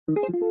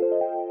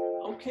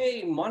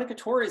Okay, Monica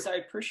Torres, I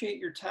appreciate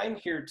your time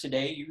here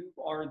today. You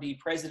are the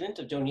president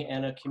of Doña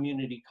Ana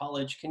Community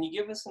College. Can you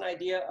give us an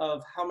idea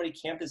of how many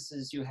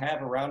campuses you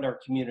have around our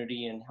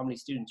community and how many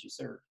students you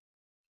serve?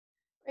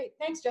 Great,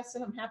 thanks,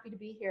 Justin. I'm happy to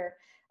be here.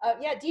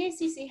 Yeah,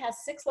 DACC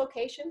has 6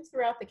 locations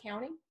throughout the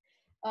county.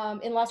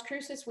 In Las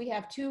Cruces, we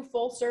have 2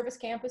 full-service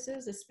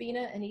campuses,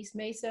 Espina and East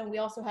Mesa, and we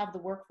also have the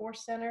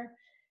Workforce Center.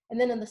 And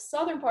then in the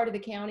southern part of the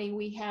county,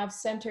 we have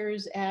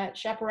centers at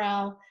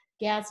Chaparral,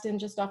 Gadsden,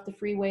 just off the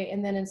freeway,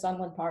 and then in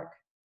Sunland Park.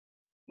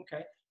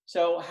 Okay,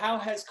 so how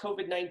has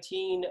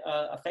COVID-19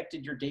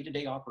 affected your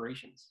day-to-day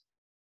operations?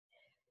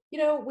 You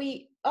know,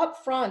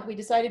 up front, we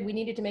decided we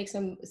needed to make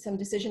some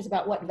decisions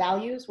about what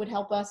values would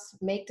help us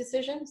make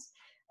decisions.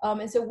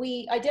 And so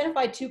we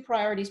identified 2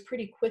 priorities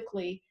pretty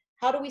quickly.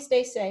 How do we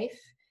stay safe?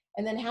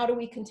 And then how do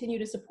we continue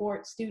to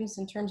support students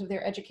in terms of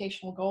their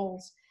educational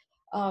goals?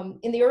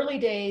 In the early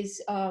days,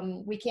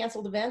 we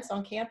canceled events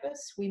on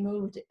campus. We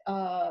moved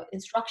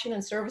instruction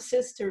and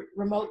services to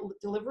remote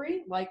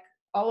delivery, like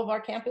all of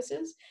our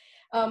campuses.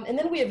 And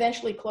then we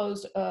eventually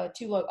closed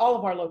all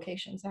of our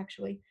locations,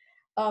 actually.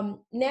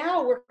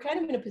 Now we're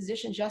kind of in a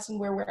position, Justin,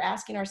 where we're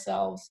asking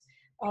ourselves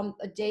on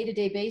a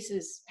day-to-day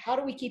basis, how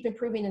do we keep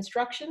improving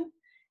instruction?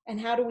 And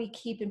how do we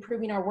keep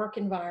improving our work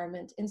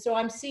environment? And so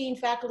I'm seeing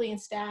faculty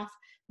and staff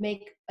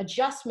make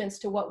adjustments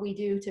to what we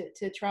do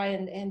to try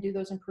and do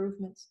those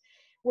improvements.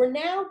 We're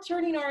now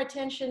turning our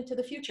attention to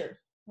the future,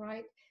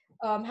 right?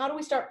 How do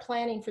we start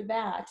planning for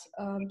that,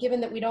 given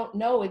that we don't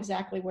know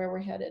exactly where we're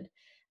headed?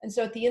 And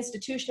so at the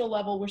institutional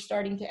level, we're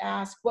starting to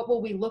ask, what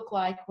will we look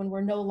like when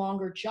we're no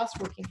longer just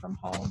working from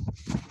home?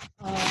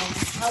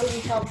 How do we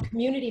help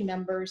community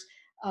members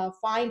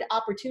find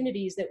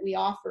opportunities that we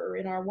offer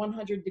in our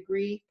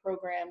 100-degree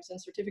programs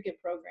and certificate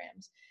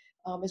programs,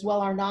 as well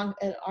our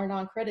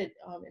non-credit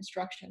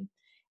instruction.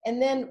 And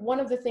then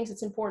one of the things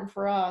that's important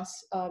for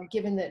us,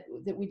 given that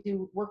we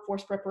do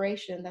workforce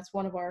preparation, that's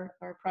one of our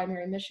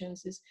primary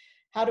missions, is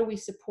how do we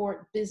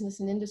support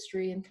business and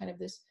industry in kind of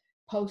this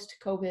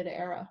post-COVID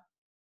era?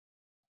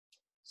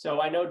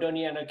 So I know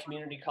Doña Ana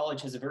Community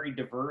College has a very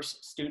diverse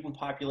student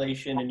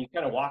population, and you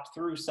kind of walked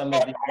through some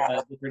of the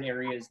different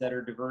areas that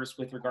are diverse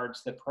with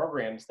regards to the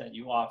programs that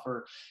you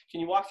offer.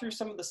 Can you walk through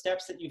some of the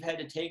steps that you've had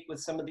to take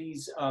with some of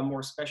these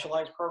more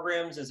specialized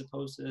programs as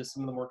opposed to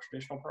some of the more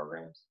traditional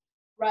programs?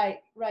 Right,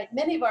 right.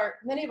 Many of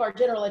our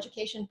general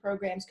education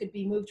programs could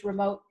be moved to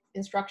remote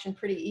instruction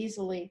pretty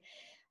easily.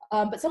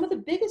 But some of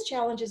the biggest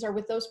challenges are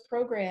with those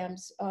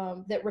programs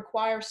that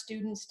require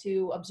students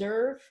to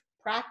observe,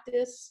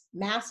 practice,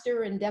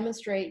 master, and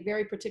demonstrate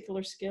very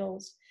particular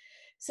skills.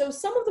 So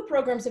some of the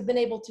programs have been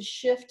able to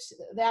shift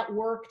that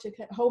work to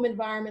home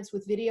environments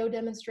with video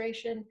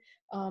demonstration.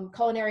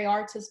 Culinary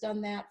arts has done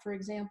that, for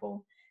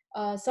example.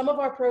 Some of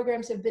our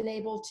programs have been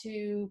able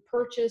to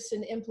purchase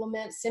and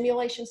implement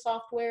simulation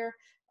software.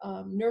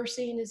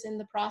 Nursing is in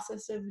the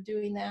process of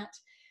doing that.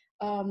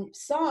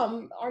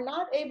 Some are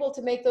not able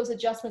to make those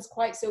adjustments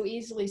quite so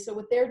easily. So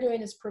what they're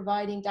doing is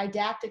providing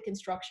didactic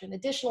instruction,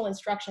 additional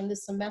instruction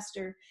this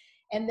semester,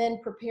 and then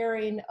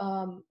preparing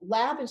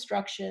lab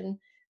instruction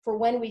for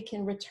when we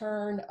can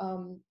return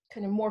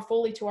kind of more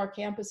fully to our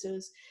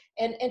campuses,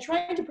 and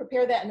trying to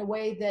prepare that in a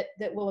way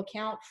that will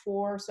account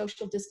for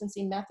social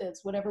distancing methods,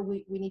 whatever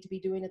we need to be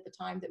doing at the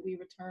time that we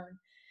return.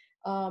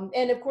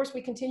 And of course,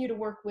 we continue to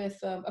work with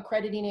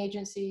accrediting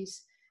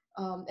agencies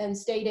and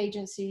state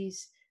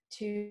agencies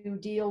to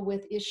deal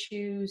with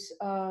issues,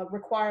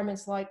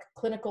 requirements like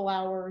clinical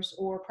hours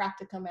or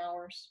practicum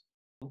hours.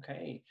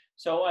 Okay,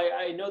 so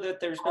I know that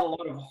there's been a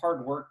lot of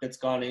hard work that's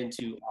gone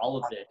into all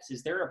of this.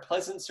 Is there a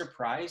pleasant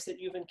surprise that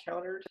you've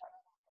encountered?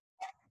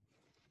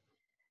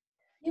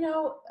 You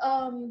know,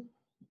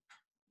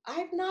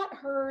 I've not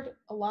heard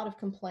a lot of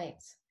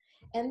complaints.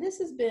 And this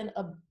has been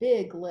a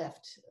big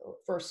lift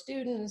for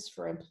students,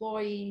 for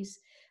employees.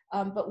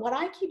 But what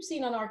I keep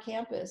seeing on our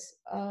campus,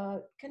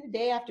 kind of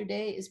day after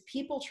day, is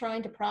people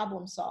trying to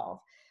problem solve.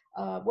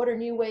 What are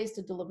new ways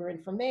to deliver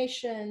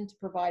information, to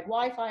provide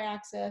Wi-Fi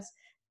access,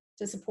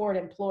 to support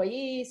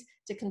employees,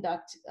 to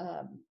conduct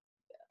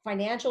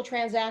financial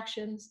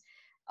transactions.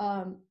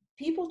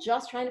 People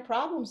just trying to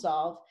problem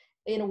solve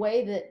in a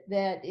way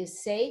that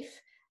is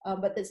safe,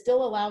 but that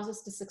still allows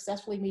us to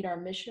successfully meet our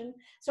mission.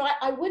 So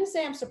I wouldn't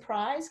say I'm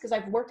surprised, because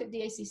I've worked at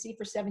DACC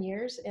for 7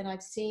 years, and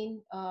I've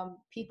seen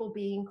people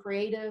being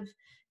creative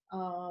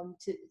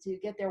to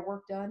get their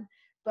work done.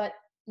 But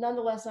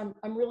nonetheless,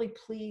 I'm really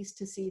pleased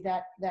to see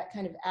that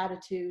kind of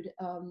attitude,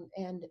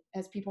 and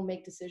as people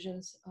make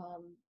decisions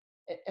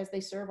as they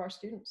serve our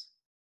students.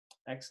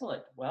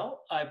 Excellent.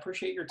 Well, I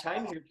appreciate your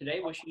time here today.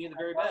 Wishing you the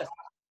very best.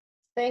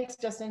 Thanks,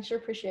 Justin. Sure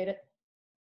appreciate it.